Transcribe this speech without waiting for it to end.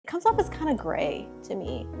comes off as kind of gray to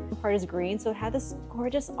me. The part is green, so it had this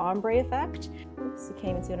gorgeous ombre effect. Oops, you can't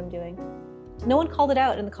even see what I'm doing. No one called it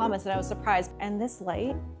out in the comments and I was surprised. And this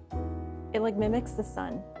light, it like mimics the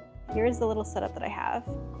sun. Here's the little setup that I have.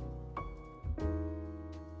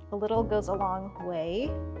 A little goes a long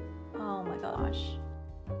way. Oh my gosh.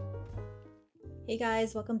 Hey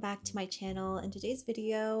guys, welcome back to my channel. In today's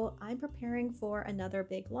video, I'm preparing for another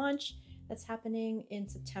big launch that's happening in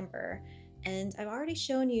September. And I've already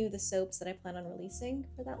shown you the soaps that I plan on releasing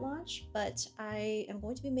for that launch, but I am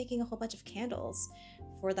going to be making a whole bunch of candles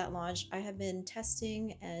for that launch. I have been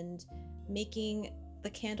testing and making the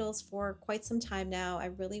candles for quite some time now. I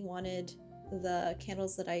really wanted the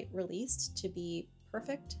candles that I released to be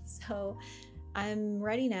perfect. So I'm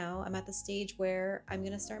ready now. I'm at the stage where I'm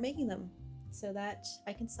gonna start making them so that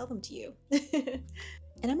I can sell them to you.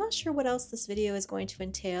 And I'm not sure what else this video is going to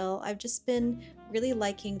entail. I've just been really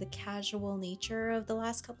liking the casual nature of the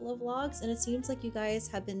last couple of vlogs, and it seems like you guys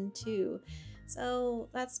have been too. So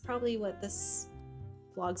that's probably what this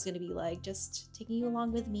vlog's gonna be like, just taking you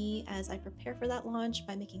along with me as I prepare for that launch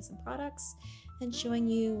by making some products and showing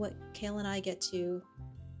you what Kale and I get to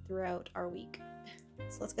throughout our week.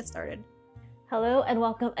 So let's get started. Hello and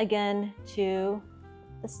welcome again to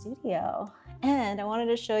the studio. And I wanted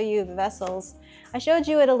to show you the vessels. I showed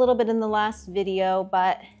you it a little bit in the last video,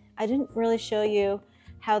 but I didn't really show you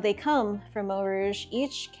how they come from Eau Rouge.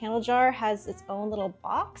 Each candle jar has its own little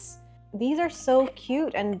box. These are so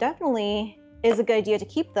cute and definitely is a good idea to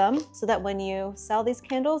keep them so that when you sell these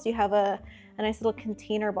candles, you have a nice little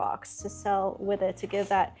container box to sell with it to give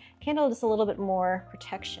that candle just a little bit more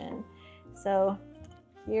protection. So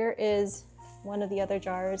here is one of the other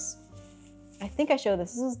jars. I think I showed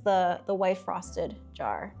this. This is the white frosted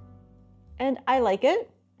jar. And I like it.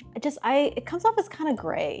 It comes off as kind of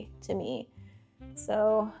gray to me.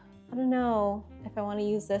 So I don't know if I want to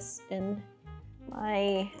use this in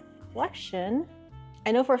my collection.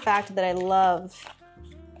 I know for a fact that I love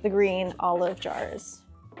the green olive jars.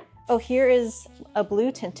 Oh, here is a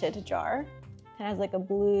blue tinted jar. It has like a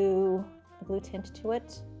blue tint to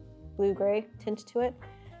it, blue-gray tint to it.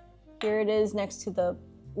 Here it is next to the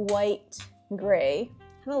white gray.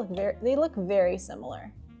 They look very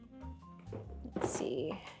similar. Let's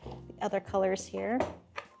see the other colors here.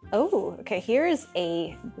 Oh, okay, here's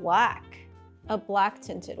a black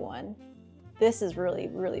tinted one. This is really,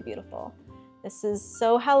 really beautiful. This is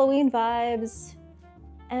so Halloween vibes,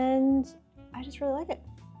 and I just really like it.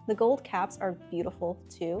 The gold caps are beautiful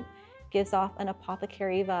too. Gives off an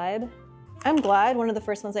apothecary vibe. I'm glad one of the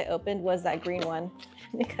first ones I opened was that green one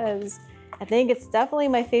because I think it's definitely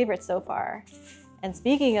my favorite so far. And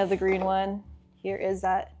speaking of the green one, here is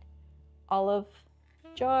that olive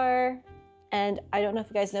jar. And I don't know if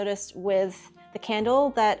you guys noticed with the candle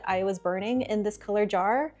that I was burning in this color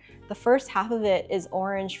jar, the first half of it is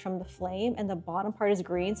orange from the flame and the bottom part is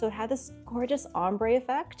green. So it had this gorgeous ombre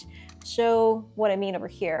effect. Show what I mean over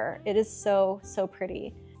here. It is so, so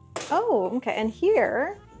pretty. Oh, okay, and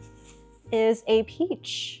here is a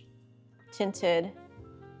peach tinted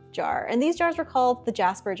jar. And these jars were called the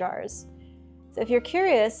Jasper jars. So if you're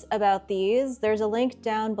curious about these, there's a link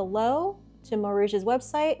down below to Eau Rouge's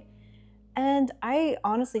website. And I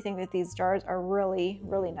honestly think that these jars are really,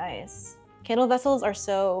 really nice. Candle vessels are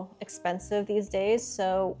so expensive these days.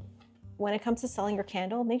 So when it comes to selling your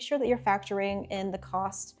candle, make sure that you're factoring in the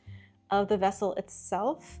cost of the vessel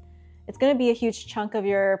itself. It's gonna be a huge chunk of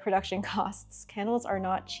your production costs. Candles are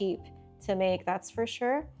not cheap to make, that's for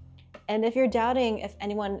sure. And if you're doubting if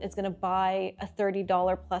anyone is gonna buy a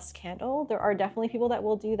 $30 plus candle, there are definitely people that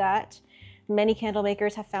will do that. Many candle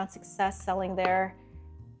makers have found success selling their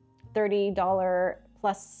 $30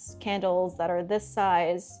 plus candles that are this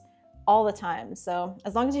size all the time. So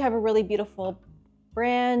as long as you have a really beautiful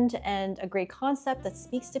brand and a great concept that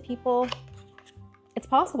speaks to people, it's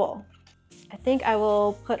possible. I think I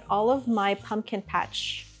will put all of my pumpkin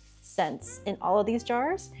patch scents in all of these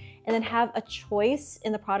jars and then have a choice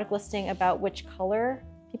in the product listing about which color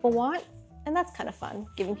people want. And that's kind of fun,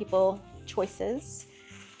 giving people choices.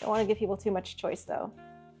 Don't want to give people too much choice though.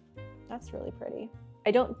 That's really pretty.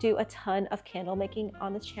 I don't do a ton of candle making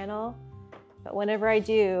on the channel, but whenever I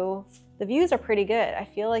do, the views are pretty good. I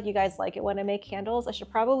feel like you guys like it when I make candles. I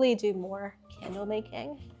should probably do more candle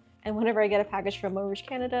making. And whenever I get a package from Eau Rouge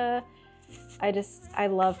Canada, I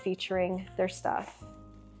love featuring their stuff.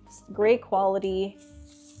 Just great quality,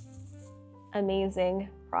 amazing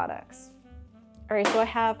products. All right, so I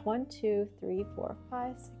have 1, 2, 3, 4,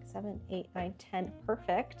 5, 6, 7, 8, 9, 10,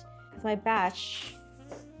 perfect. Because my batch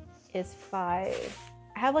is 5.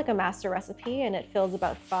 I have like a master recipe and it fills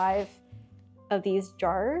about 5 of these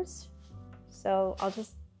jars. So I'll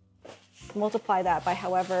just multiply that by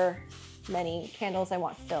however many candles I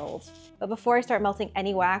want filled. But before I start melting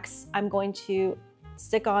any wax, I'm going to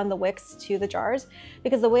stick on the wicks to the jars,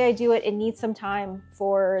 because the way I do it, it needs some time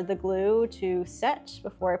for the glue to set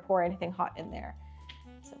before I pour anything hot in there.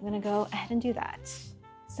 So I'm gonna go ahead and do that.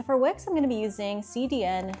 So for wicks, I'm gonna be using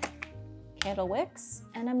CDN candle wicks,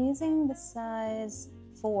 and I'm using the size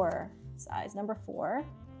number 4.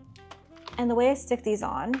 And the way I stick these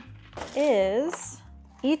on is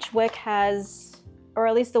each wick has, or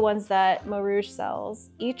at least the ones that Mot Rouge sells,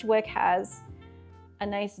 each wick has a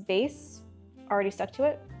nice base already stuck to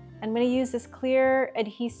it. I'm going to use this clear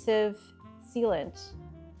adhesive sealant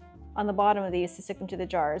on the bottom of these to stick them to the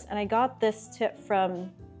jars. And I got this tip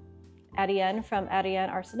from Ariane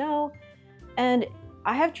Arsenault, and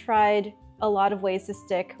I have tried a lot of ways to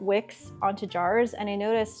stick wicks onto jars, and I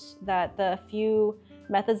noticed that the few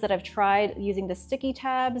methods that I've tried, using the sticky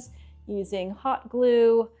tabs, using hot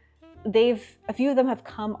glue, a few of them have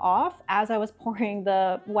come off as I was pouring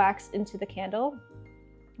the wax into the candle,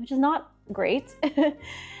 which is not great.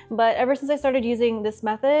 But ever since I started using this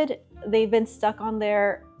method, they've been stuck on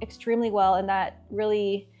there extremely well, and that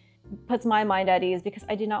really puts my mind at ease, because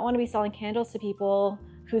I do not want to be selling candles to people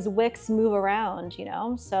whose wicks move around, you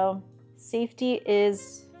know? So safety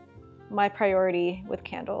is my priority with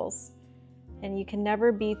candles, and you can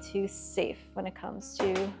never be too safe when it comes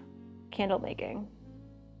to candle making.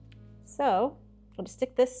 So I'll just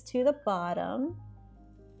stick this to the bottom,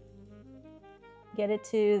 get it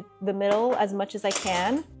to the middle as much as I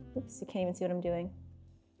can. Oops, you can't even see what I'm doing.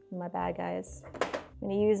 My bad, guys. I'm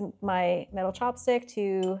gonna use my metal chopstick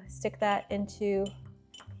to stick that into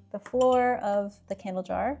the floor of the candle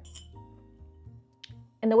jar.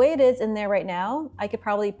 And the way it is in there right now, I could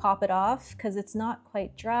probably pop it off because it's not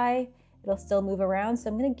quite dry. It'll still move around, so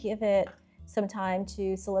I'm gonna give it some time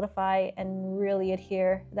to solidify and really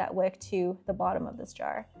adhere that wick to the bottom of this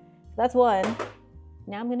jar. So that's one.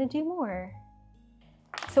 Now I'm gonna do more.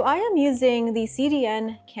 So I am using the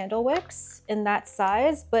CDN candle wicks in that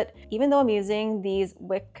size, but even though I'm using these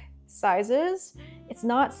wick sizes, it's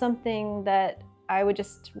not something that I would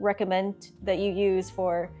just recommend that you use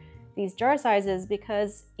for these jar sizes,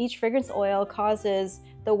 because each fragrance oil causes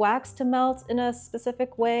the wax to melt in a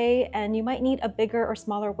specific way, and you might need a bigger or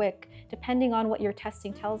smaller wick depending on what your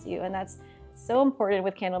testing tells you. And that's so important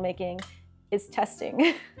with candle making, is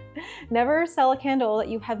testing. Never sell a candle that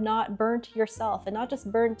you have not burnt yourself, and not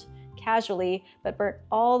just burnt casually, but burnt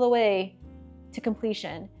all the way to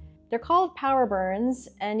completion. They're called power burns,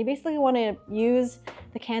 and you basically want to use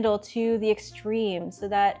the candle to the extreme so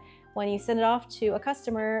that when you send it off to a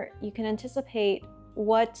customer, you can anticipate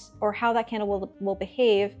what or how that candle will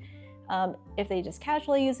behave if they just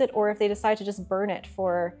casually use it, or if they decide to just burn it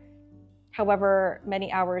for however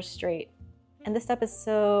many hours straight. And this step is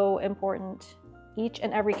so important. Each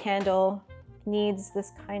and every candle needs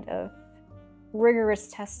this kind of rigorous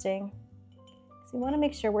testing. So we want to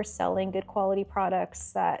make sure we're selling good quality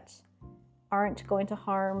products that aren't going to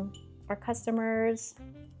harm our customers.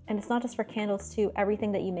 And it's not just for candles too.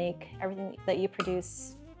 Everything that you make, everything that you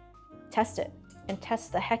produce, test it and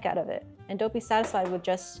test the heck out of it. And don't be satisfied with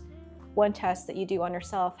just one test that you do on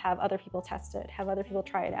yourself. Have other people test it, have other people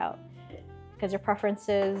try it out, because your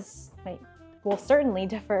preferences will certainly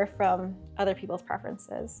differ from other people's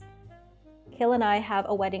preferences. Kale and I have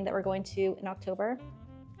a wedding that we're going to in October,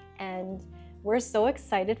 and we're so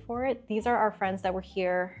excited for it. These are our friends that were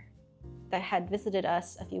here that had visited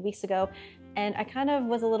us a few weeks ago, and I kind of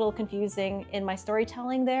was a little confusing in my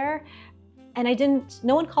storytelling there, and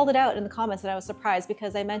no one called it out in the comments, and I was surprised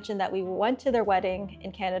because I mentioned that we went to their wedding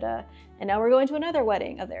in Canada, and now we're going to another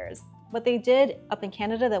wedding of theirs. What they did up in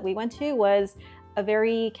Canada that we went to was a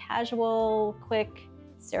very casual, quick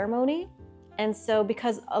ceremony. And so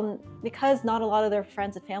because not a lot of their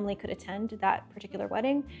friends and family could attend that particular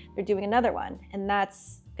wedding, they're doing another one. And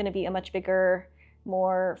that's gonna be a much bigger,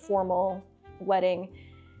 more formal wedding.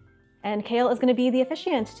 And Kale is gonna be the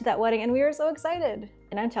officiant to that wedding, and we are so excited.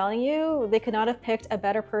 And I'm telling you, they could not have picked a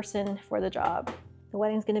better person for the job. The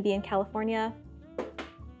wedding's gonna be in California,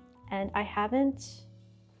 and I haven't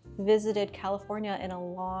visited California in a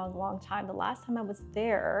long, long time. The last time I was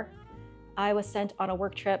there, I was sent on a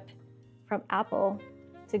work trip from Apple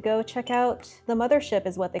to go check out the mothership,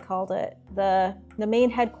 is what they called it, the main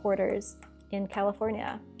headquarters in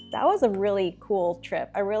California. That was a really cool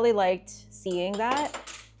trip. I really liked seeing that.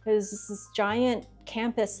 It was this giant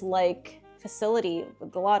campus-like facility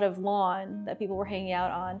with a lot of lawn that people were hanging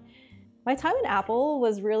out on. My time in Apple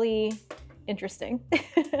was really interesting.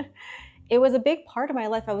 It was a big part of my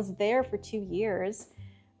life. I was there for 2 years,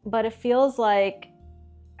 but it feels like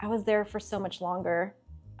I was there for so much longer.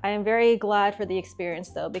 I am very glad for the experience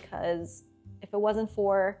though, because if it wasn't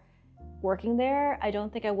for working there, I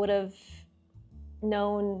don't think I would have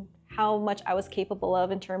known how much I was capable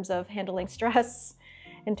of in terms of handling stress,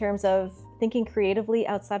 in terms of thinking creatively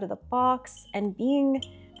outside of the box, and being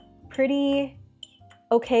pretty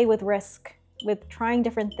okay with risk, with trying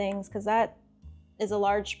different things, because that is a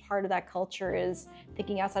large part of that culture, is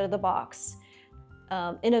thinking outside of the box,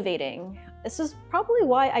 innovating. This is probably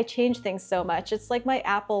why I change things so much. It's like my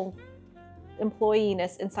Apple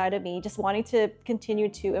employee-ness inside of me, just wanting to continue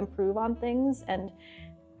to improve on things, and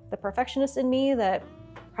the perfectionist in me that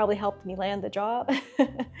probably helped me land the job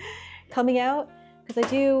coming out, because I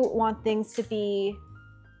do want things to be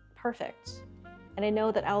perfect. And I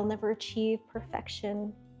know that I'll never achieve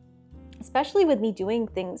perfection, especially with me doing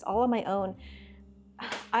things all on my own.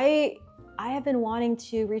 I have been wanting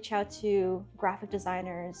to reach out to graphic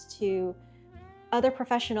designers, to other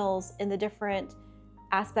professionals in the different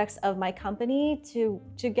aspects of my company to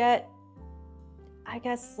get, I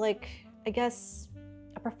guess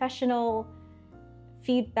a professional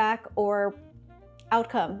feedback or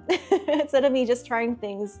outcome instead of me just trying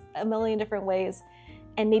things a million different ways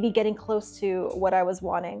and maybe getting close to what I was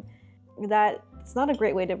wanting. That it's not a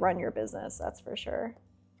great way to run your business, that's for sure.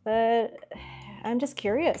 But I'm just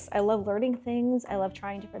curious. I love learning things. I love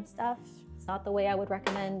trying different stuff. It's not the way I would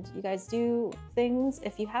recommend you guys do things.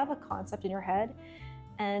 If you have a concept in your head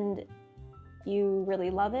and you really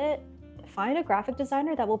love it, find a graphic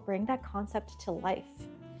designer that will bring that concept to life.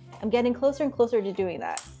 I'm getting closer and closer to doing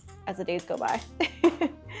that as the days go by.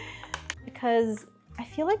 Because I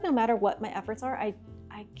feel like no matter what my efforts are, I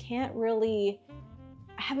can't really,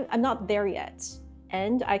 I'm not there yet.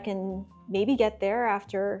 And I can maybe get there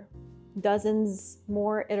after dozens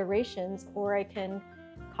more iterations, or I can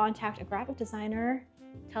contact a graphic designer,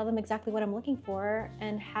 tell them exactly what I'm looking for,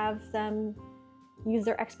 and have them use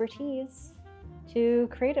their expertise to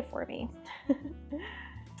create it for me.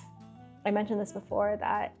 I mentioned this before,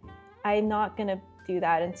 that I'm not gonna do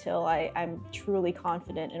that until I'm truly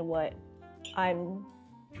confident in what I'm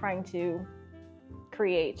trying to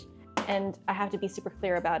create. And I have to be super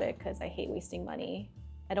clear about it, because I hate wasting money.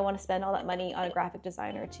 I don't want to spend all that money on a graphic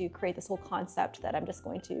designer to create this whole concept that I'm just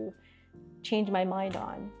going to change my mind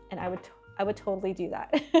on. And I would totally do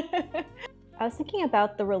that. I was thinking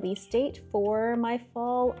about the release date for my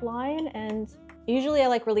fall line, and usually I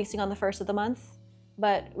like releasing on the 1st of the month,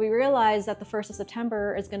 but we realized that the 1st of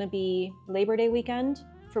September is going to be Labor Day weekend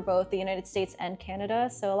for both the United States and Canada.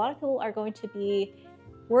 So a lot of people are going to be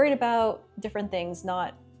worried about different things,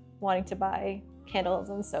 not wanting to buy candles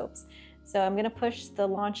and soaps. So I'm gonna push the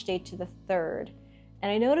launch date to the 3rd.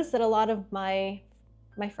 And I noticed that a lot of my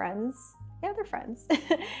friends, yeah, they're friends.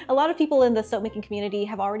 A lot of people in the soap making community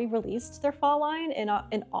have already released their fall line in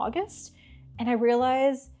August. And I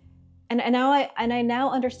realized, and I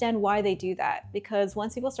now understand why they do that. Because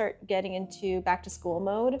once people start getting into back to school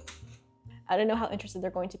mode, I don't know how interested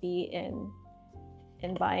they're going to be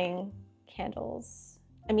in buying candles.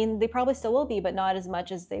 I mean, they probably still will be, but not as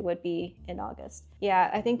much as they would be in August. Yeah,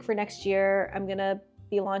 I think for next year, I'm gonna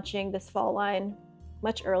be launching this fall line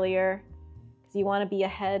much earlier, because you wanna be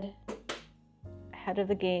ahead of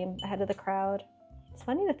the game, ahead of the crowd. It's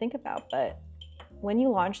funny to think about, but when you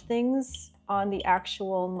launch things on the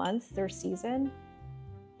actual month or season,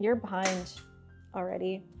 you're behind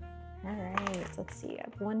already. All right, let's see, I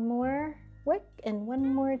have one more wick and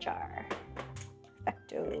one more jar.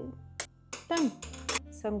 Perfecto. Done.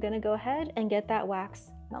 So I'm gonna go ahead and get that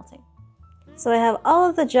wax melting. So I have all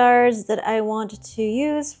of the jars that I want to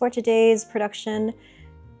use for today's production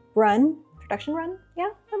run. Yeah,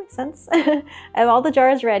 that makes sense. I have all the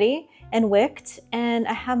jars ready and wicked, and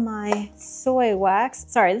I have my soy wax.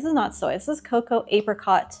 Sorry, this is not soy, this is cocoa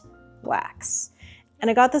apricot wax.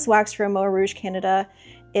 And I got this wax from Eau Rouge, Canada.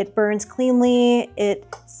 It burns cleanly, it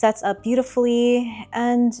sets up beautifully,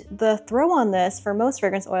 and the throw on this for most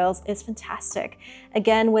fragrance oils is fantastic.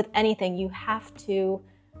 Again, with anything, you have to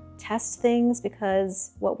test things,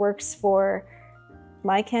 because what works for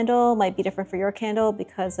my candle might be different for your candle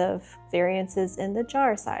because of variances in the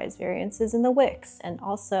jar size, variances in the wicks, and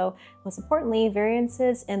also, most importantly,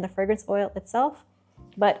 variances in the fragrance oil itself.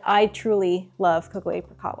 But I truly love cocoa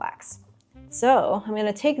apricot wax. So I'm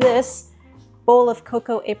gonna take this bowl of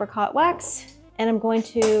cocoa apricot wax, and I'm going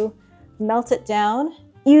to melt it down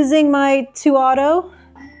using my 2Auto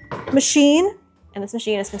machine. And this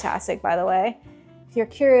machine is fantastic, by the way. If you're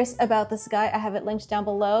curious about this guy, I have it linked down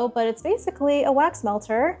below, but it's basically a wax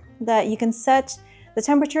melter that you can set the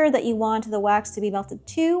temperature that you want the wax to be melted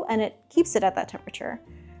to, and it keeps it at that temperature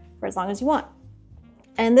for as long as you want.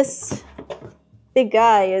 And this big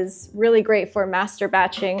guy is really great for master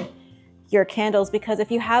batching your candles, because if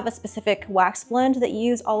you have a specific wax blend that you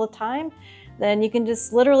use all the time, then you can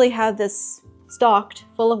just literally have this stocked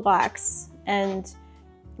full of wax and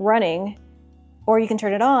running, or you can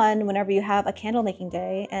turn it on whenever you have a candle making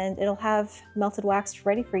day and it'll have melted wax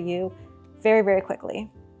ready for you very, very quickly.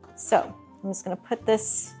 So I'm just gonna put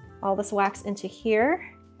all this wax into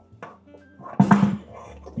here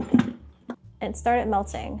and start it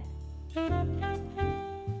melting.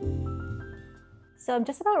 So I'm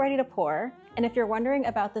just about ready to pour. And if you're wondering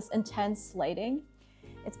about this intense lighting,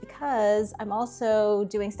 it's because I'm also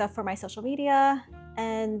doing stuff for my social media,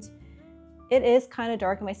 and it is kind of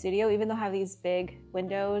dark in my studio, even though I have these big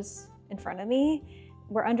windows in front of me.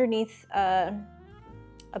 We're underneath a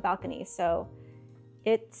balcony, so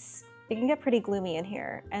it can get pretty gloomy in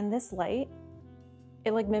here. And this light,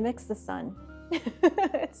 it like mimics the sun.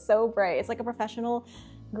 It's so bright. It's like a professional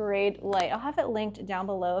grade light. I'll have it linked down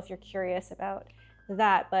below if you're curious about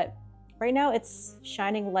that. But right now it's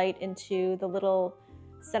shining light into the little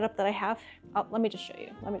setup that I have. Let me just show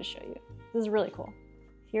you. This is really cool.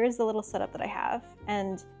 Here's the little setup that I have.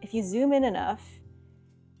 And if you zoom in enough,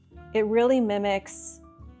 it really mimics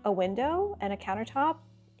a window and a countertop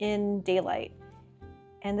in daylight.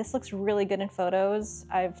 And this looks really good in photos.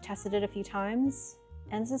 I've tested it a few times.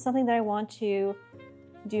 And this is something that I want to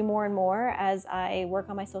do more and more as I work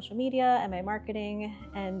on my social media and my marketing,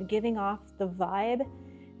 and giving off the vibe,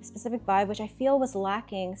 a specific vibe, which I feel was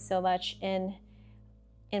lacking so much in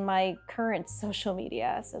my current social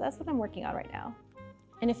media. So that's what I'm working on right now.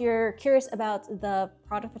 And if you're curious about the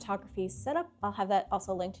product photography setup, I'll have that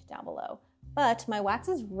also linked down below. But my wax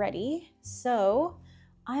is ready, so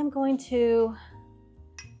I'm going to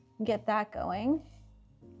get that going.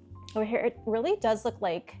 Over here, it really does look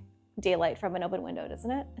like daylight from an open window, doesn't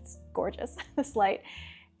it? It's gorgeous, this light.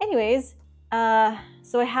 Anyways,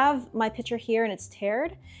 so I have my pitcher here and it's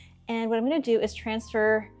tiered. And what I'm gonna do is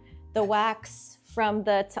transfer the wax from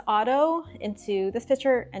the auto into this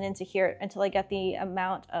pitcher and into here until I get the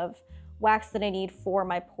amount of wax that I need for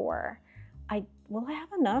my pour. Will I have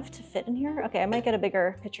enough to fit in here? Okay, I might get a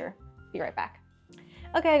bigger pitcher. Be right back.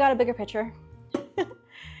 Okay, I got a bigger pitcher.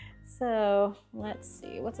 So let's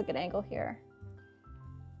see, what's a good angle here?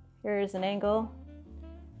 Here's an angle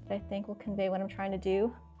that I think will convey what I'm trying to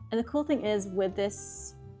do. And the cool thing is with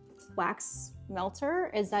this wax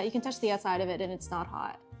melter is that you can touch the outside of it and it's not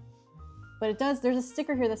hot. But it does, there's a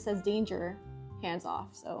sticker here that says danger, hands off.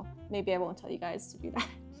 So maybe I won't tell you guys to do that.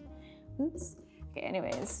 Oops. Okay,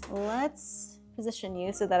 anyways, let's position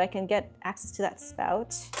you so that I can get access to that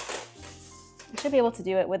spout. I should be able to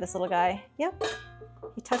do it with this little guy. Yep,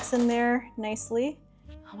 he tucks in there nicely.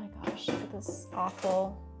 Oh my gosh, look at this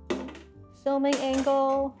awful filming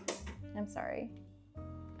angle. I'm sorry.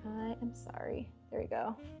 I am sorry. There we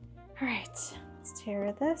go. All right, let's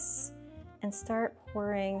tear this and start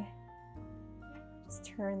pouring. Just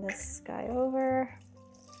turn this guy over.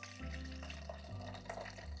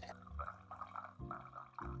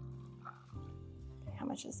 Okay, how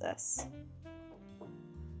much is this?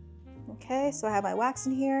 Okay, so I have my wax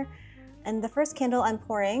in here. And the first candle I'm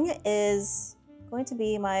pouring is going to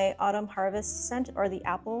be my Autumn Harvest scent, or the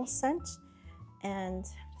apple scent. And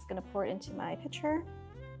I'm just gonna pour it into my pitcher.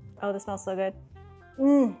 Oh, this smells so good.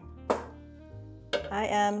 I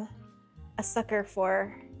am a sucker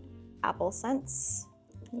for apple scents.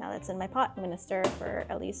 Now that's in my pot, I'm gonna stir for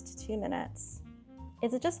at least 2 minutes.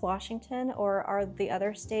 Is it just Washington, or are the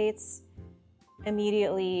other states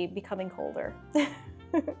immediately becoming colder?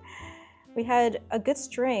 We had a good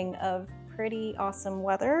string of pretty awesome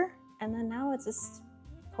weather, and then now it's just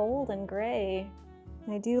cold and gray.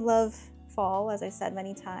 I do love fall, as I said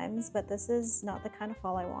many times, but this is not the kind of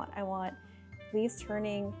fall I want. I want leaves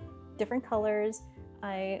turning different colors.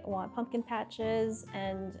 I want pumpkin patches,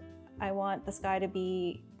 and I want the sky to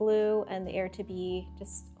be blue and the air to be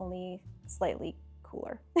just only slightly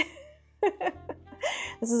cooler.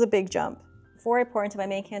 This is a big jump. Before I pour into my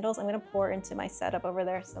main candles, I'm gonna pour into my setup over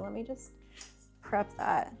there. So let me just prep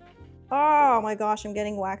that. Oh my gosh, I'm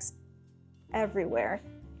getting wax everywhere.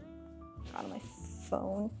 On my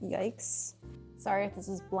phone, yikes. Sorry if this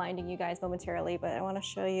is blinding you guys momentarily, but I wanna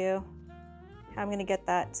show you how I'm gonna get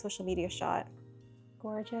that social media shot.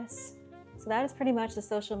 Gorgeous. So that is pretty much the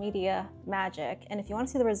social media magic. And if you wanna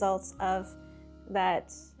see the results of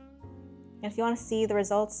that, and if you want to see the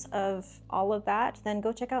results of all of that, then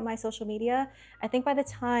go check out my social media. I think by the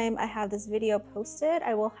time I have this video posted,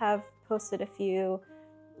 I will have posted a few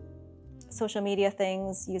social media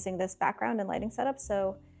things using this background and lighting setup.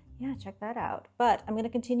 So yeah, check that out. But I'm going to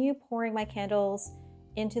continue pouring my candles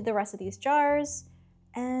into the rest of these jars.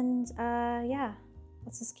 And yeah,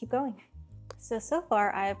 let's just keep going. So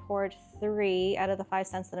far I have poured 3 out of the 5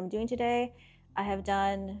 scents that I'm doing today. I have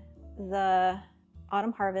done the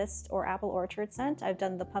Autumn Harvest or Apple Orchard scent. I've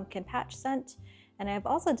done the Pumpkin Patch scent. And I've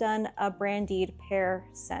also done a brandied pear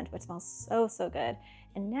scent, which smells so good.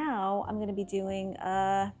 And now I'm gonna be doing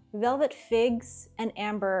a Velvet Figs and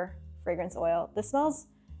Amber fragrance oil. This smells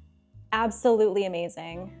absolutely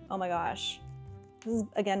amazing. Oh my gosh. This is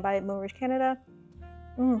again by Moe Rouge Canada.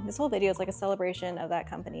 This whole video is like a celebration of that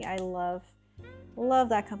company. I love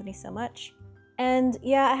that company so much. And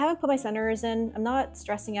yeah, I haven't put my centers in. I'm not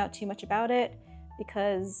stressing out too much about it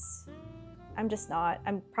because I'm just not.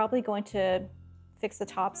 I'm probably going to fix the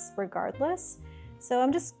tops regardless. So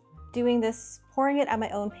I'm just doing this, pouring it at my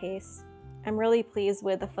own pace. I'm really pleased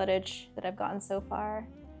with the footage that I've gotten so far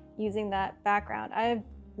using that background. I've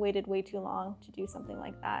waited way too long to do something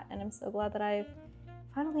like that, and I'm so glad that I've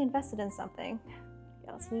finally invested in something.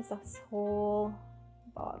 Yeah, let's use this whole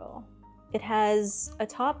bottle. It has a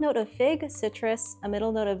top note of fig, citrus, a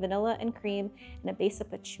middle note of vanilla and cream, and a base of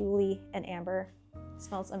patchouli and amber. It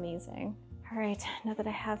smells amazing. All right, now that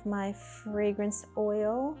I have my fragrance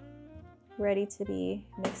oil ready to be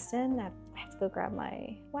mixed in, I have to go grab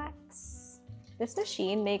my wax. This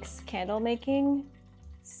machine makes candle making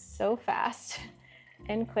so fast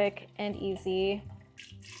and quick and easy.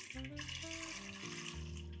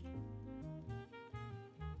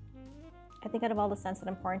 I think out of all the scents that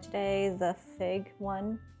I'm pouring today, the fig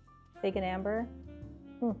one, fig and amber.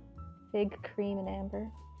 Fig, cream, and amber.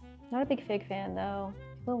 Not a big fig fan though.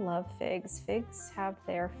 People love figs. Figs have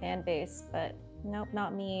their fan base, but nope,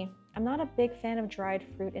 not me. I'm not a big fan of dried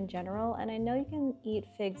fruit in general, and I know you can eat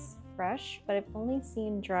figs fresh, but I've only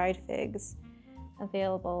seen dried figs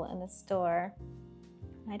available in the store.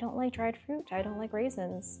 I don't like dried fruit. I don't like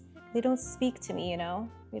raisins. They don't speak to me, you know?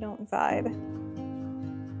 We don't vibe.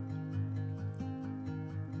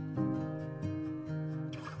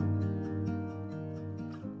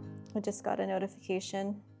 I just got a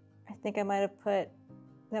notification. I think I might have put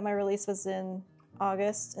that my release was in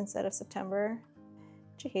August instead of September.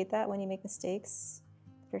 Don't you hate that when you make mistakes?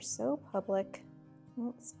 They're so public.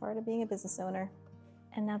 Well, it's part of being a business owner.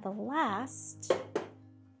 And now the last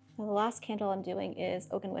candle I'm doing is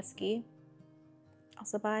Oak and Whiskey,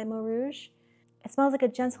 also by Moe Rouge. It smells like a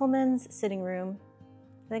gentleman's sitting room.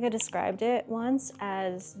 I think I described it once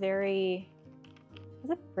as very,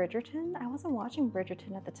 was it Bridgerton? I wasn't watching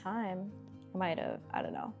Bridgerton at the time. I might have, I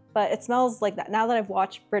don't know. But it smells like that. Now that I've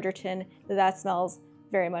watched Bridgerton, that smells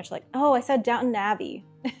very much like, oh, I said Downton Abbey.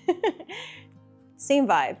 Same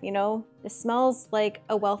vibe, you know? It smells like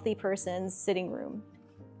a wealthy person's sitting room.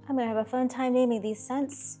 I'm gonna have a fun time naming these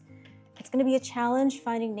scents. It's gonna be a challenge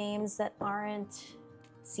finding names that aren't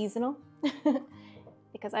seasonal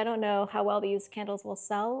because I don't know how well these candles will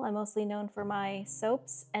sell. I'm mostly known for my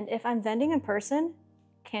soaps, and if I'm vending in person,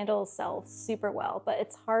 candles sell super well, but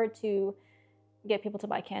it's hard to get people to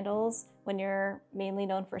buy candles when you're mainly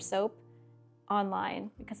known for soap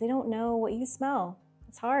online because they don't know what you smell.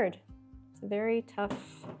 It's hard. It's a very tough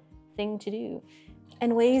thing to do.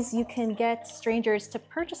 And ways you can get strangers to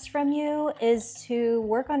purchase from you is to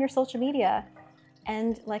work on your social media.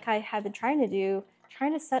 And like I have been trying to do,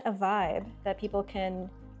 trying to set a vibe that people can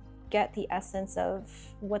get the essence of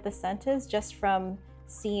what the scent is just from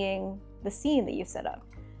seeing the scene that you set up.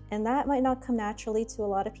 And that might not come naturally to a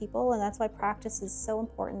lot of people, and that's why practice is so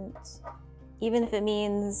important. Even if it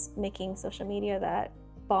means making social media that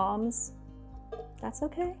bombs, that's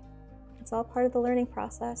okay. It's all part of the learning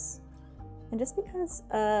process. And just because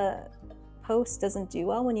a post doesn't do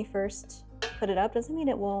well when you first put it up doesn't mean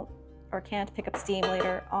it won't or can't pick up steam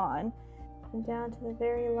later on. And down to the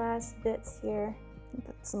very last bits here. I think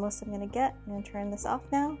that's the most I'm gonna get. I'm gonna turn this off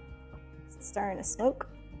now. It's starting to smoke.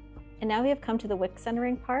 And now we have come to the wick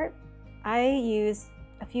centering part. I use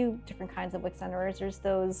a few different kinds of wick centerers.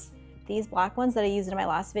 There's these black ones that I used in my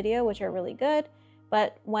last video, which are really good.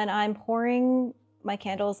 But when I'm pouring my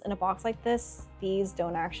candles in a box like this, these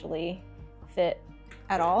don't actually fit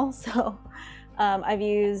at all. So I've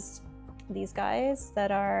used these guys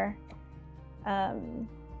that are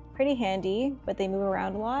pretty handy, but they move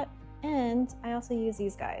around a lot. And I also use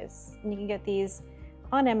these guys. And you can get these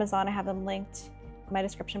on Amazon. I have them linked in my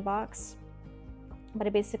description box. But I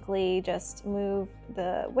basically just move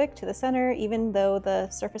the wick to the center, even though the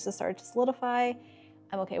surfaces start to solidify.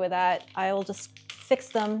 I'm okay with that. I will just fix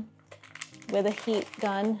them with a heat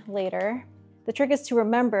gun later. The trick is to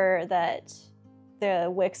remember that the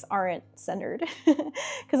wicks aren't centered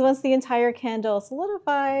because once the entire candle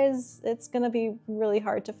solidifies, it's gonna be really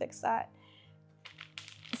hard to fix that.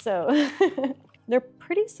 So they're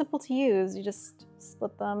pretty simple to use. You just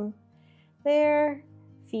split them there,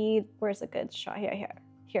 feed, where's a good shot?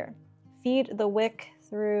 Here. Feed the wick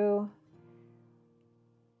through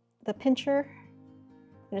the pincher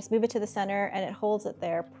and just move it to the center, and it holds it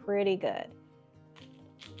there pretty good.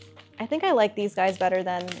 I think I like these guys better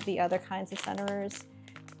than the other kinds of centerers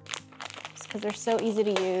just because they're so easy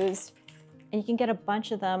to use, and you can get a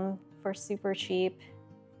bunch of them for super cheap.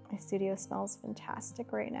 My studio smells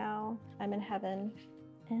fantastic right now. I'm in heaven.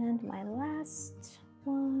 And my last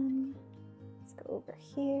one, let's go over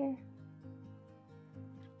here.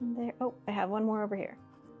 And there, oh, I have one more over here.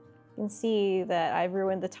 You can see that I've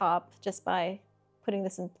ruined the top just by putting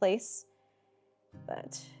this in place,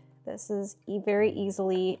 but this is very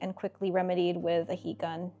easily and quickly remedied with a heat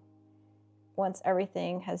gun once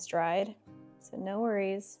everything has dried. So no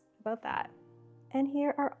worries about that. And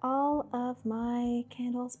here are all of my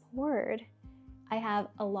candles poured. I have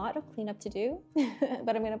a lot of cleanup to do,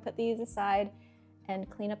 but I'm gonna put these aside and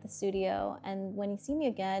clean up the studio. And when you see me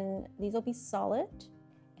again, these will be solid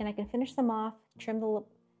and I can finish them off, trim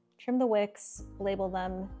the wicks, label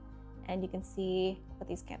them, and you can see what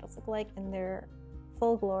these candles look like in their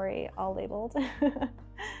full glory, all labeled.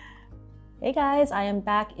 Hey guys, I am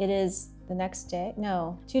back. It is the next day,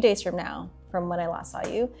 no, 2 days from now, from when I last saw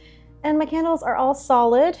you. And my candles are all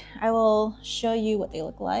solid. I will show you what they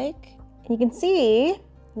look like. And you can see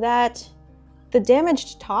that the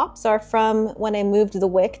damaged tops are from when I moved the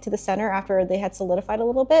wick to the center after they had solidified a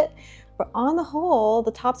little bit. But on the whole,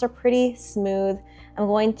 the tops are pretty smooth. I'm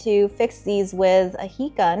going to fix these with a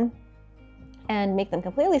heat gun and make them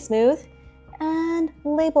completely smooth and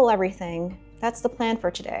label everything. That's the plan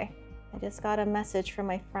for today. I just got a message from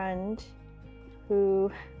my friend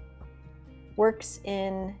who works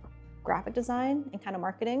in graphic design and kind of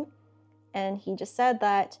marketing. And he just said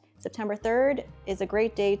that September 3rd is a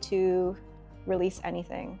great day to release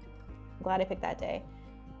anything. I'm glad I picked that day.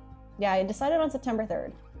 Yeah, I decided on September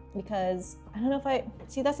 3rd because I don't know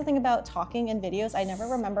if see, that's the thing about talking in videos. I never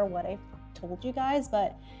remember what I told you guys,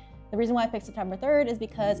 but the reason why I picked September 3rd is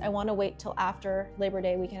because I want to wait till after Labor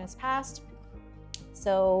Day weekend has passed.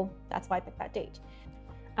 So that's why I picked that date.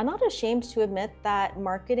 I'm not ashamed to admit that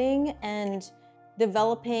marketing and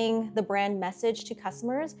developing the brand message to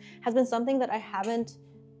customers has been something that I haven't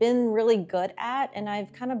been really good at, and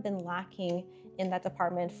I've kind of been lacking in that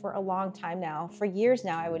department for a long time now, for years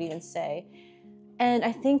now, I would even say. And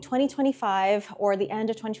I think 2025 or the end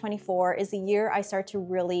of 2024 is the year I start to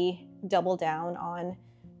really double down on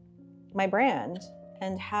my brand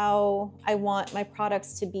and how I want my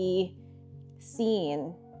products to be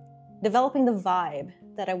seen, developing the vibe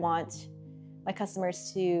that I want my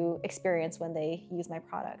customers to experience when they use my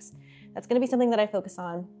products. That's going to be something that I focus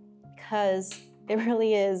on because it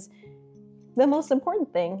really is the most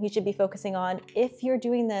important thing you should be focusing on if you're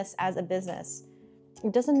doing this as a business.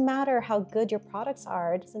 It doesn't matter how good your products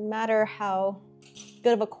are. It doesn't matter how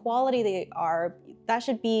good of a quality they are. That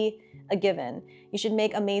should be a given. You should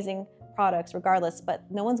make amazing products regardless, but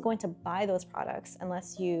no one's going to buy those products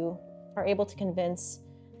unless you are able to convince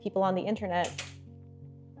people on the internet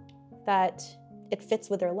that it fits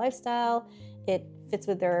with their lifestyle, it fits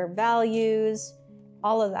with their values,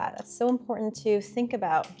 all of that. That's so important to think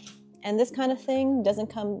about. And this kind of thing doesn't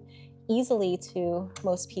come easily to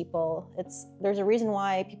most people. There's a reason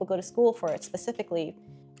why people go to school for it specifically.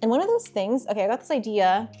 And one of those things, okay, I got this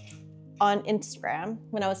idea on Instagram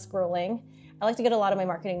when I was scrolling. I like to get a lot of my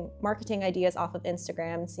marketing ideas off of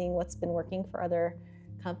Instagram, seeing what's been working for other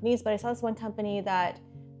companies. But I saw this one company that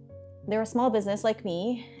they're a small business like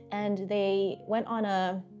me, and they went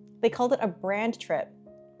on they called it a brand trip.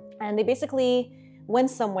 And they basically went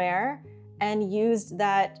somewhere and used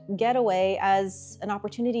that getaway as an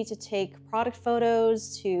opportunity to take product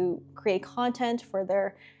photos, to create content for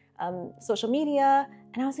their social media.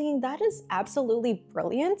 And I was thinking that is absolutely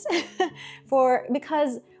brilliant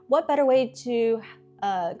because what better way to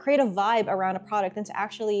create a vibe around a product than to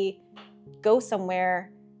actually go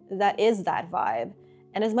somewhere that is that vibe.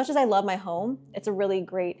 And as much as I love my home, it's a really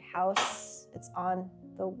great house. It's on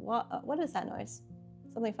the what is that noise?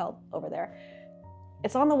 Something fell over there.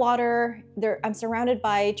 It's on the water. I'm surrounded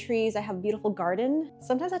by trees. I have a beautiful garden.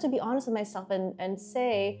 Sometimes I have to be honest with myself and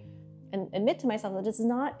say and admit to myself that this is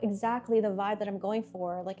not exactly the vibe that I'm going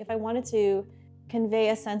for. Like if I wanted to convey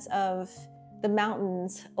a sense of the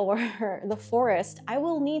mountains or the forest, I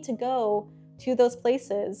will need to go to those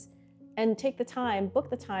places and take the time, book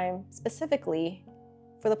the time specifically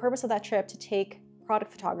for the purpose of that trip to take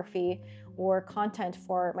product photography or content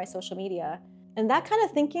for my social media. And that kind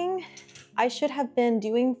of thinking I should have been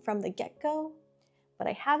doing from the get-go, but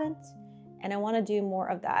I haven't, and I want to do more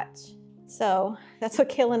of that. So that's what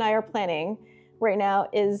Kayla and I are planning. right now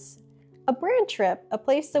is a brand trip, a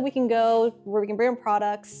place that we can go where we can bring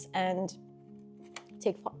products and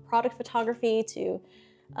take product photography to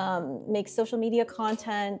make social media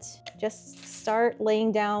content, just start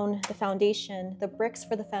laying down the foundation, the bricks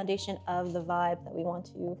for the foundation of the vibe that we want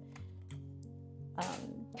to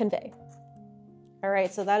convey. All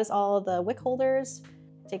right, so that is all of the wick holders.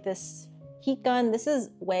 Take this heat gun. This is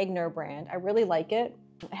Wagner brand. I really like it.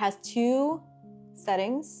 It has 2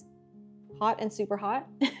 settings, hot and super hot.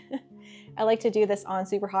 I like to do this on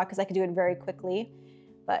super hot because I can do it very quickly.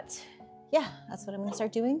 But yeah, that's what I'm gonna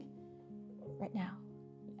start doing right now.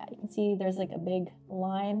 Yeah, you can see there's like a big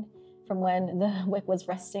line from when the wick was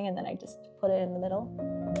resting, and then I just put it in the middle.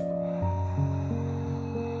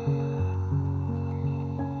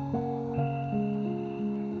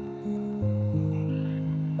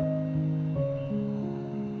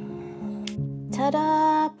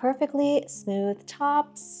 Ta-da! Perfectly smooth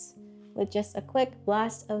tops with just a quick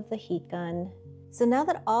blast of the heat gun. So now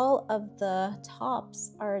that all of the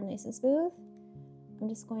tops are nice and smooth, I'm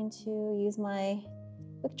just going to use my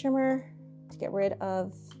wick trimmer to get rid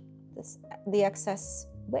of the excess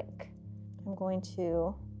wick. I'm going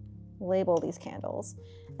to label these candles.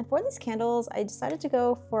 And for these candles, I decided to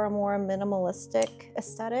go for a more minimalistic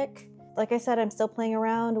aesthetic. Like I said, I'm still playing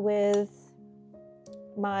around with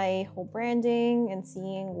my whole branding and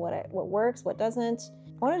seeing what works, what doesn't.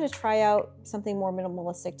 I wanted to try out something more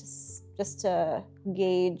minimalistic just to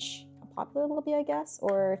gauge how popular they'll be, I guess,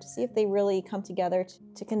 or to see if they really come together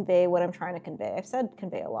to convey what I'm trying to convey. I've said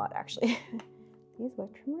convey a lot, actually. These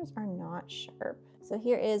wick trimmers are not sharp. So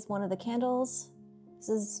here is one of the candles. This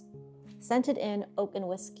is Scented in Oak and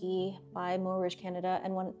Whiskey by Moe Rouge Canada,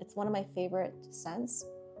 and it's one of my favorite scents.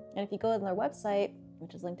 And if you go on their website,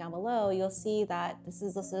 which is linked down below, you'll see that this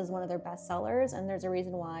is listed as one of their best sellers, and there's a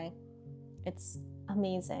reason why. It's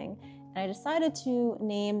amazing. And I decided to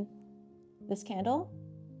name this candle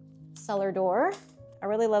Cellar Door. I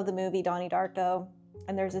really love the movie Donnie Darko,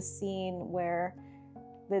 and there's a scene where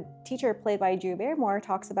the teacher, played by Drew Barrymore,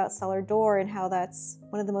 talks about cellar door and how that's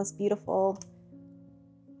one of the most beautiful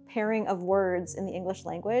pairing of words in the English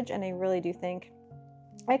language, and I really do think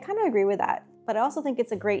I kind of agree with that. But I also think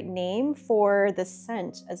it's a great name for the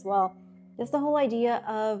scent as well. Just the whole idea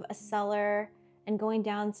of a cellar and going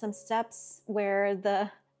down some steps where the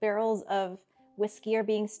barrels of whiskey are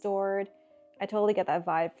being stored. I totally get that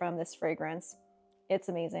vibe from this fragrance. It's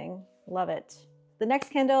amazing. Love it. The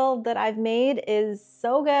next candle that I've made is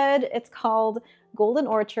so good. It's called Golden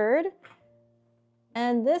Orchard.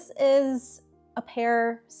 And this is a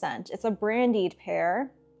pear scent. It's a brandied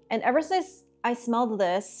pear. And ever since I smelled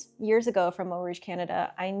this years ago from Moe Rouge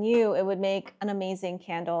Canada, I knew it would make an amazing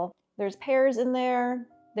candle. There's pears in there,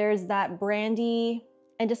 there's that brandy,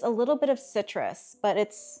 and just a little bit of citrus, but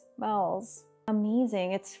it smells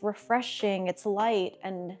amazing. It's refreshing, it's light,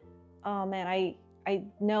 and oh man, I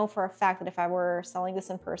know for a fact that if I were selling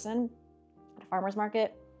this in person at a farmer's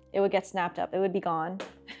market, it would get snapped up, it would be gone.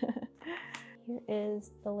 Here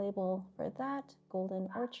is the label for that, Golden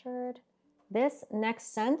Orchard. This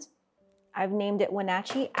next scent, I've named it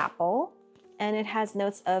Wenatchee Apple, and it has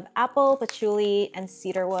notes of apple, patchouli, and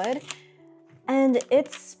cedarwood. And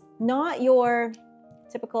it's not your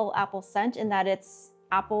typical apple scent in that it's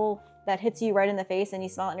apple that hits you right in the face and you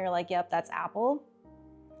smell it and you're like, yep, that's apple.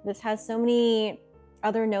 This has so many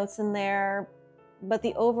other notes in there, but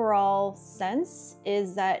the overall sense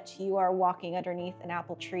is that you are walking underneath an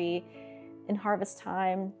apple tree in harvest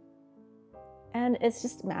time, and it's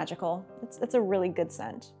just magical. It's a really good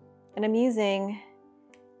scent. And I'm using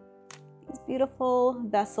these beautiful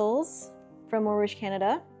vessels from Moe Rouge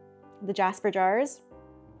Canada, the Jasper jars.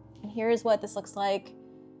 And here's what this looks like.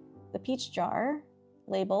 The peach jar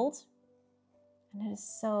labeled, and it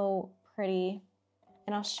is so pretty.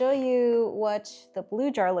 And I'll show you what the blue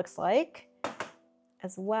jar looks like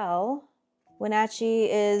as well. Wenatchee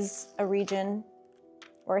is a region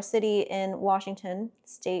or a city in Washington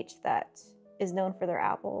state that is known for their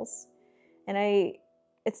apples. And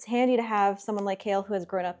it's handy to have someone like Kale who has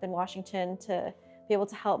grown up in Washington to be able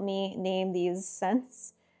to help me name these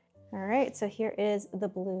scents. All right, so here is the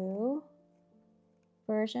blue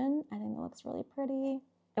version. I think it looks really pretty.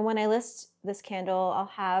 And when I list this candle, I'll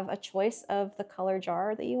have a choice of the color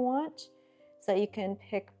jar that you want, so that you can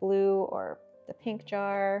pick blue or the pink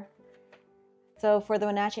jar. So for the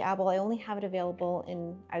Wenatchee Apple, I only have it available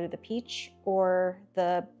in either the peach or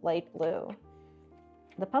the light blue.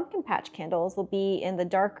 The pumpkin patch candles will be in the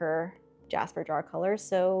darker Jasper jar colors,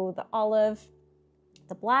 so the olive,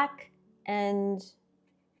 the black, and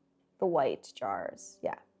the white jars.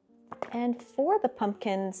 Yeah, And for the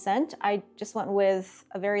pumpkin scent, I just went with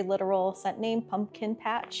a very literal scent name, Pumpkin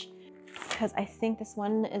Patch, because I think this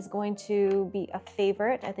one is going to be a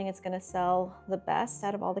favorite. I think it's going to sell the best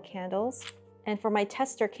out of all the candles. And for my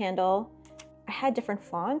tester candle, I had different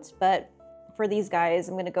fonts, but for these guys,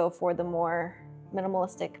 I'm going to go for the more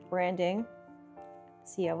minimalistic branding.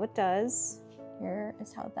 See how it does. Here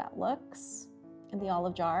is how that looks in the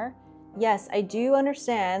olive jar. Yes, I do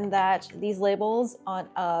understand that these labels on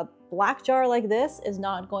a black jar like this is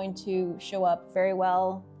not going to show up very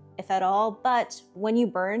well, if at all, but when you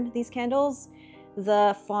burn these candles,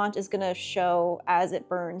 the font is gonna show as it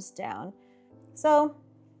burns down. So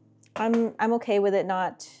I'm okay with it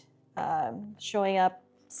not showing up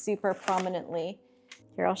super prominently.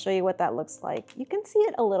 Here, I'll show you what that looks like. You can see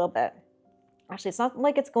it a little bit. Actually, it's not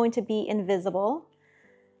like it's going to be invisible.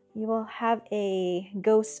 You will have a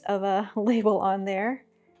ghost of a label on there.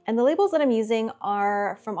 And the labels that I'm using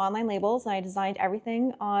are from Online Labels, and I designed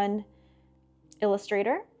everything on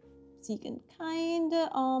Illustrator. So you can kind of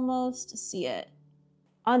almost see it.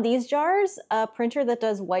 On these jars, a printer that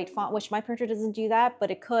does white font, which my printer doesn't do that,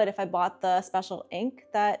 but it could if I bought the special ink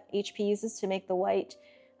that HP uses to make the white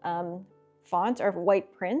font or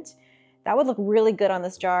white print, that would look really good on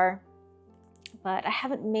this jar. But I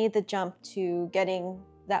haven't made the jump to getting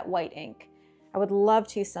that white ink. I would love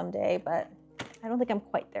to someday, but I don't think I'm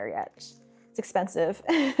quite there yet. It's expensive.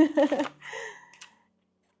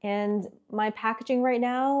 And my packaging right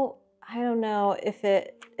now, I don't know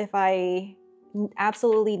if I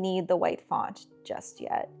absolutely need the white font just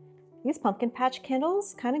yet. These pumpkin patch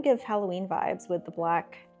candles kind of give Halloween vibes with the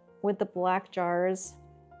black jars.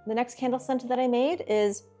 The next candle scent that I made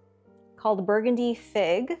is called Burgundy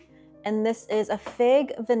Fig. And this is a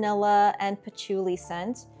fig, vanilla, and patchouli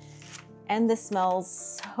scent. And this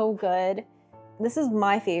smells so good. This is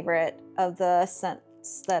my favorite of the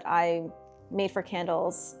scents that I made for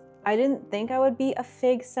candles. I didn't think I would be a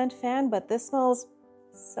fig scent fan, but this smells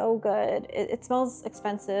so good. It smells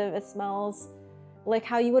expensive. It smells like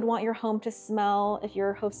how you would want your home to smell if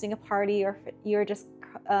you're hosting a party or if you're just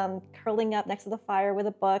curling up next to the fire with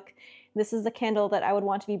a book. This is the candle that I would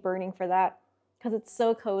want to be burning for that, because it's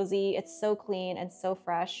so cozy, it's so clean, and so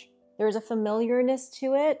fresh. There's a familiarness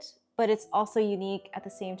to it, but it's also unique at the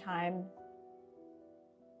same time.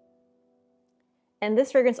 And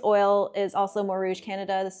this fragrance oil is also Mont Rouge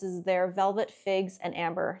Canada. This is their Velvet Figs and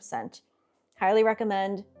Amber scent. Highly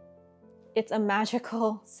recommend. It's a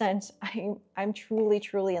magical scent. I'm truly,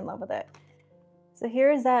 truly in love with it. So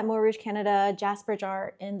here is that Mont Rouge Canada Jasper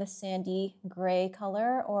jar in the sandy gray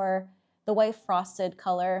color, or the white frosted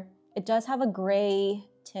color. It does have a gray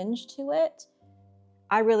tinge to it.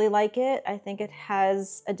 I really like it. I think it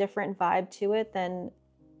has a different vibe to it than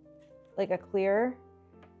like a clear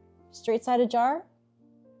straight-sided jar.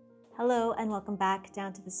 Hello and welcome back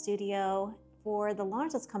down to the studio. For the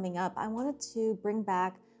launch that's coming up, I wanted to bring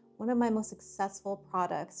back one of my most successful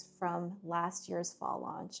products from last year's fall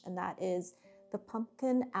launch, and that is the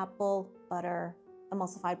Pumpkin Apple Butter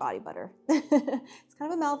Emulsified Body Butter. It's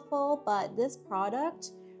kind of a mouthful, but this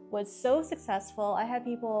product was so successful. I had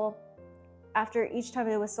people, after each time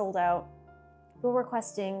it was sold out, who were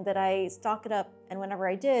requesting that I stock it up, and whenever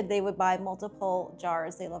I did, they would buy multiple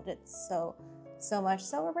jars. They loved it so much.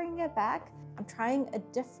 So we're bringing it back. I'm trying a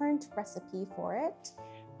different recipe for it,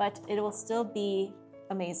 but it will still be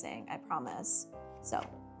amazing, I promise. So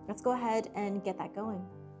let's go ahead and get that going.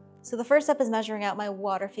 So the first step is measuring out my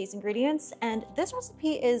water phase ingredients, and this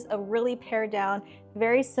recipe is a really pared down,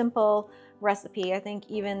 very simple recipe. I think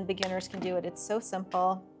even beginners can do it. It's so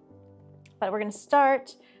simple. But we're gonna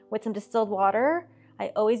start with some distilled water.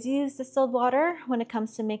 I always use distilled water when it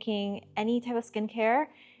comes to making any type of skincare.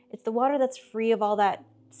 It's the water that's free of all that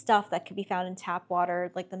stuff that could be found in tap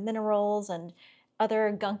water, like the minerals and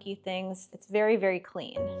other gunky things. It's very, very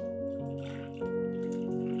clean.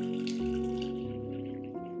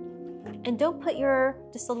 And don't put your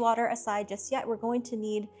distilled water aside just yet. We're going to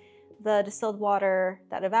need the distilled water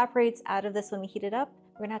that evaporates out of this when we heat it up.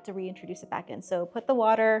 We're gonna have to reintroduce it back in. So put the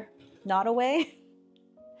water not away.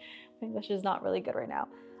 My English is not really good right now.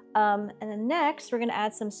 And then next, we're gonna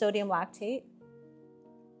add some sodium lactate.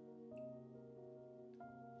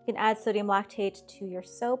 You can add sodium lactate to your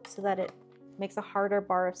soap so that it makes a harder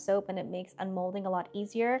bar of soap and it makes unmolding a lot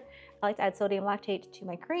easier. I like to add sodium lactate to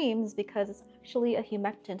my creams because it's actually a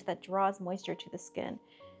humectant that draws moisture to the skin.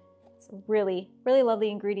 It's a really, really lovely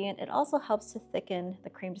ingredient. It also helps to thicken the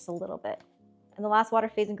cream just a little bit. And the last water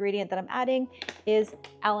phase ingredient that I'm adding is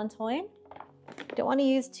allantoin. Don't want to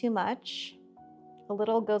use too much. A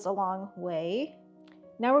little goes a long way.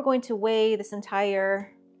 Now we're going to weigh this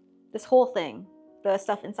whole thing. the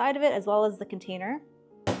stuff inside of it as well as the container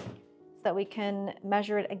so that we can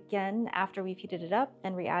measure it again after we've heated it up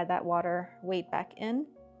and re-add that water weight back in.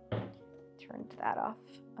 Turned that off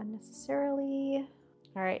unnecessarily.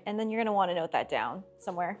 All right, and then you're gonna wanna note that down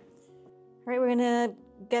somewhere. All right, we're gonna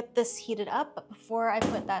get this heated up, but before I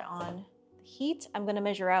put that on the heat, I'm gonna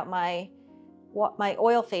measure out my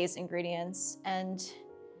oil phase ingredients. And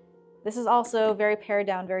this is also very pared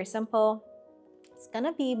down, very simple. It's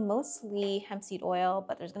gonna be mostly hemp seed oil,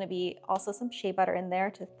 but there's gonna be also some shea butter in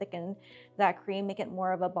there to thicken that cream, make it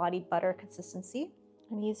more of a body butter consistency.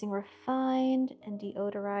 I'm using refined and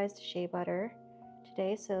deodorized shea butter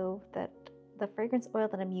today so that the fragrance oil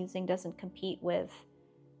that I'm using doesn't compete with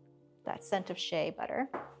that scent of shea butter.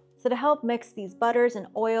 So to help mix these butters and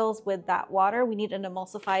oils with that water, we need an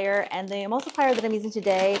emulsifier, and the emulsifier that I'm using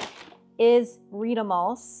today is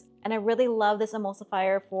Reed-Emulse. And I really love this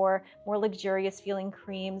emulsifier for more luxurious feeling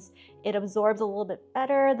creams. It absorbs a little bit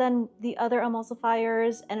better than the other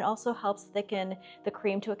emulsifiers, and it also helps thicken the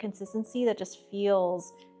cream to a consistency that just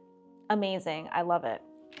feels amazing. I love it.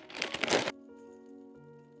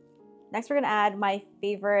 Next, we're gonna add my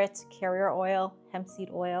favorite carrier oil, hemp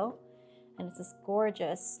seed oil. And it's this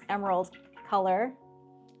gorgeous emerald color.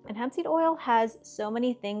 And hemp seed oil has so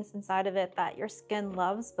many things inside of it that your skin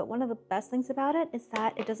loves, but one of the best things about it is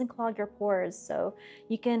that it doesn't clog your pores. So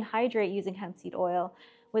you can hydrate using hemp seed oil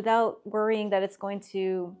without worrying that it's going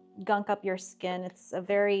to gunk up your skin. It's a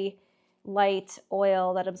very light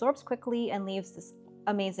oil that absorbs quickly and leaves this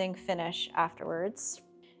amazing finish afterwards.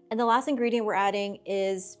 And the last ingredient we're adding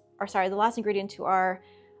is, the last ingredient to our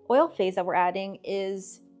oil phase that we're adding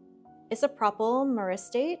is isopropyl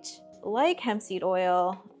myristate. Like hemp seed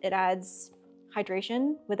oil, it adds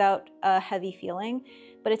hydration without a heavy feeling,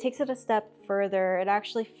 but it takes it a step further. It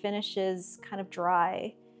actually finishes kind of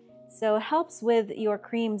dry. So it helps with your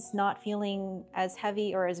creams not feeling as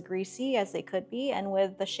heavy or as greasy as they could be. And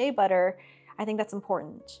with the shea butter, I think that's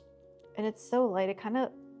important. And it's so light, it kind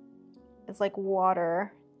of is like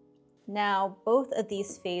water. Now, both of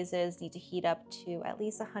these phases need to heat up to at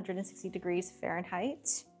least 160 degrees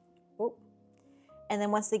Fahrenheit. And then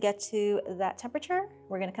once they get to that temperature,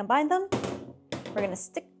 we're gonna combine them. We're gonna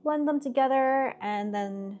blend them together, and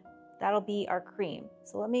then that'll be our cream.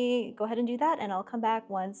 So let me go ahead and do that, and I'll come back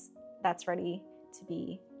once that's ready to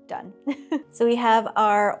be done. So we have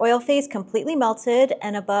our oil phase completely melted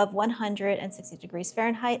and above 160 degrees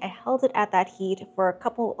Fahrenheit. I held it at that heat for a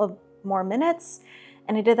couple of more minutes,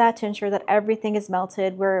 and I did that to ensure that everything is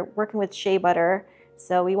melted. We're working with shea butter,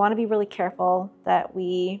 so we wanna be really careful that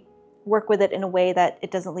we work with it in a way that it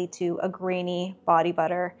doesn't lead to a grainy body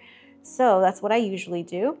butter. So that's what I usually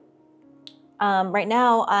do. Right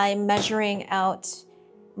now I'm measuring out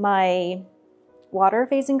my water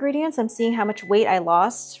phase ingredients. I'm seeing how much weight I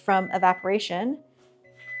lost from evaporation.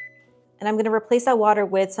 And I'm gonna replace that water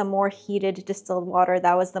with some more heated distilled water.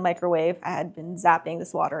 That was the microwave. I had been zapping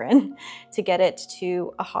this water in to get it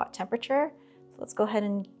to a hot temperature. So let's go ahead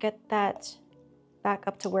and get that back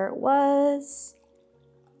up to where it was.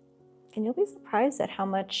 And you'll be surprised at how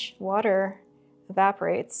much water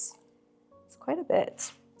evaporates. It's quite a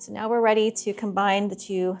bit. So now we're ready to combine the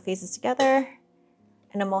two phases together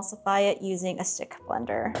and emulsify it using a stick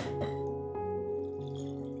blender.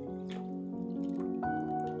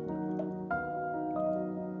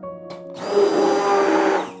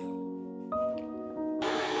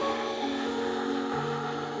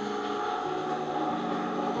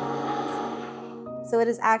 So it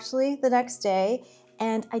is actually the next day,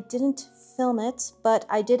 and I didn't film it, but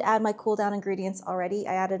I did add my cool down ingredients already.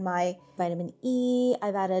 I added my vitamin E,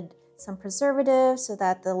 I've added some preservative so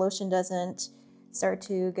that the lotion doesn't start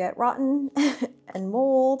to get rotten and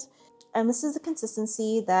mold. And this is the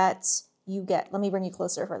consistency that you get. Let me bring you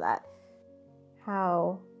closer for that.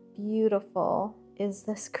 How beautiful is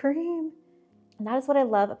this cream? And that is what I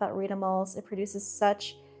love about Reed-Emulse. It produces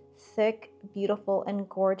such thick, beautiful, and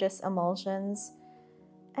gorgeous emulsions.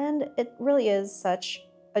 And it really is such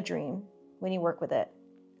a dream when you work with it.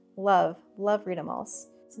 Love Reed-Emulse.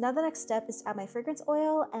 So now the next step is to add my fragrance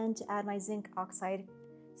oil and to add my zinc oxide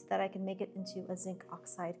so that I can make it into a zinc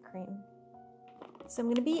oxide cream. So I'm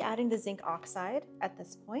going to be adding the zinc oxide at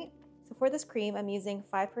this point. So for this cream, I'm using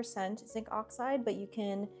 5% zinc oxide, but you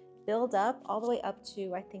can build up all the way up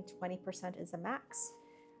to, I think 20% is the max.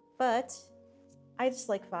 But I just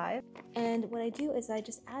like 5. And what I do is I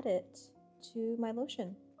just add it to my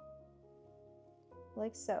lotion,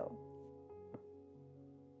 like so.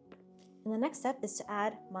 And the next step is to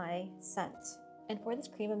add my scent. And for this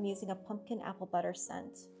cream, I'm using a pumpkin apple butter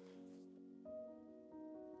scent.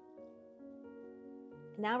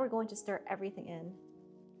 Now we're going to stir everything in.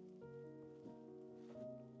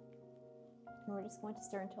 And we're just going to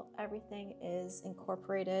stir until everything is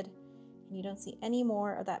incorporated and you don't see any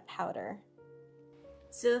more of that powder.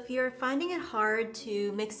 So if you're finding it hard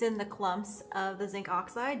to mix in the clumps of the zinc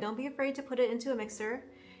oxide, don't be afraid to put it into a mixer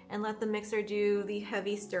and let the mixer do the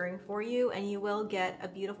heavy stirring for you, and you will get a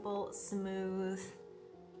beautiful smooth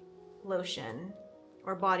lotion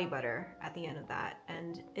or body butter at the end of that.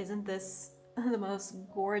 And isn't this the most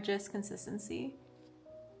gorgeous consistency?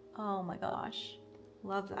 Oh my gosh,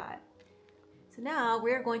 love that. So now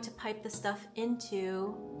we're going to pipe the stuff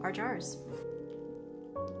into our jars.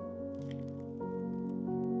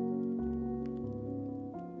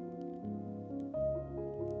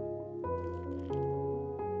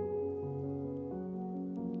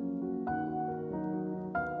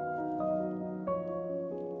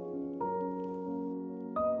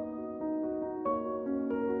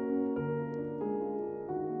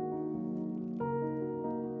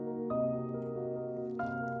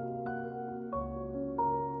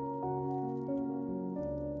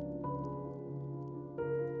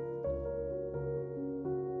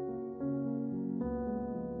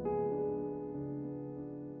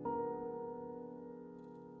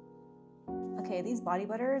 Okay, these body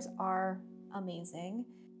butters are amazing.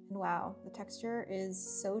 And wow, the texture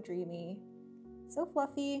is so dreamy, so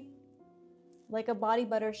fluffy, like a body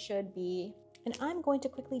butter should be. And I'm going to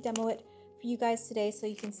quickly demo it for you guys today so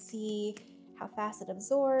you can see how fast it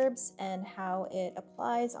absorbs and how it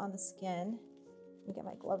applies on the skin. Let me get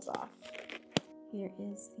my gloves off. Here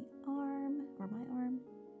is the arm, or my arm.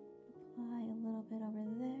 Apply a little bit over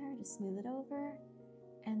there, just smooth it over,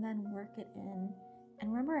 and then work it in. And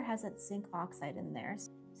remember, it has that zinc oxide in there.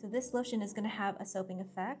 So this lotion is going to have a soaping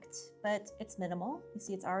effect, but it's minimal. You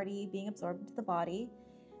see it's already being absorbed into the body,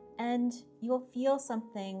 and you will feel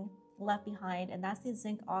something left behind, and that's the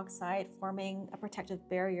zinc oxide forming a protective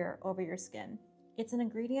barrier over your skin. It's an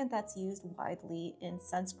ingredient that's used widely in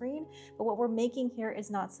sunscreen, but what we're making here is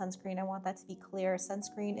not sunscreen. I want that to be clear.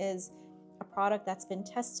 Sunscreen is a product that's been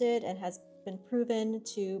tested and has been proven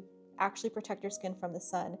to actually protect your skin from the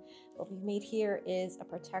sun. What we've made here is a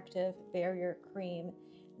protective barrier cream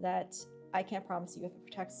that I can't promise you if it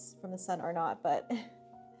protects from the sun or not, but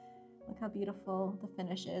look how beautiful the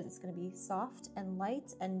finish is. It's going to be soft and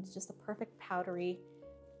light and just a perfect powdery,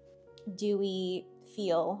 dewy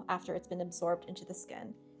feel after it's been absorbed into the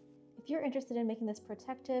skin. If you're interested in making this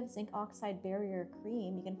protective zinc oxide barrier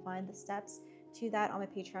cream, you can find the steps to that on my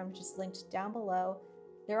Patreon, which is linked down below.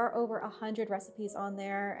 There are over 100 recipes on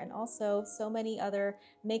there, and also so many other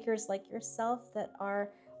makers like yourself that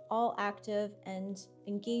are all active and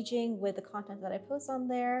engaging with the content that I post on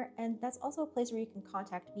there. And that's also a place where you can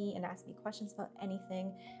contact me and ask me questions about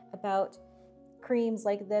anything, about creams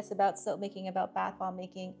like this, about soap making, about bath bomb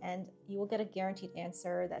making, and you will get a guaranteed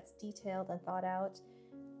answer that's detailed and thought out,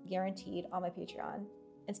 guaranteed, on my Patreon.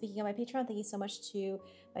 And speaking of my Patreon, thank you so much to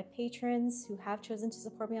my patrons who have chosen to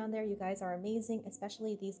support me on there. You guys are amazing,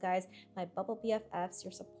 especially these guys, my Bubble BFFs.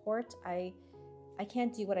 Your support, I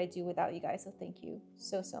can't do what I do without you guys, so thank you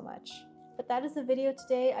so much. But that is the video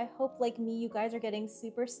today. I hope, like me, you guys are getting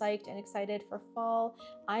super psyched and excited for fall.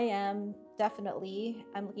 I am, definitely.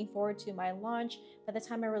 I'm looking forward to my launch. By the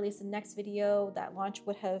time I release the next video, that launch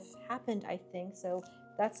would have happened, I think, so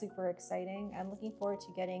that's super exciting. I'm looking forward to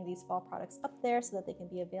getting these fall products up there so that they can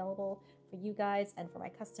be available for you guys and for my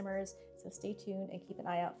customers. So stay tuned and keep an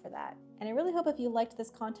eye out for that. And I really hope if you liked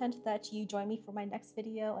this content that you join me for my next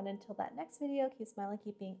video. And until that next video, keep smiling,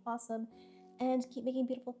 keep being awesome, and keep making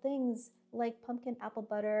beautiful things like pumpkin apple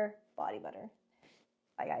butter body butter.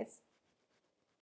 Bye guys.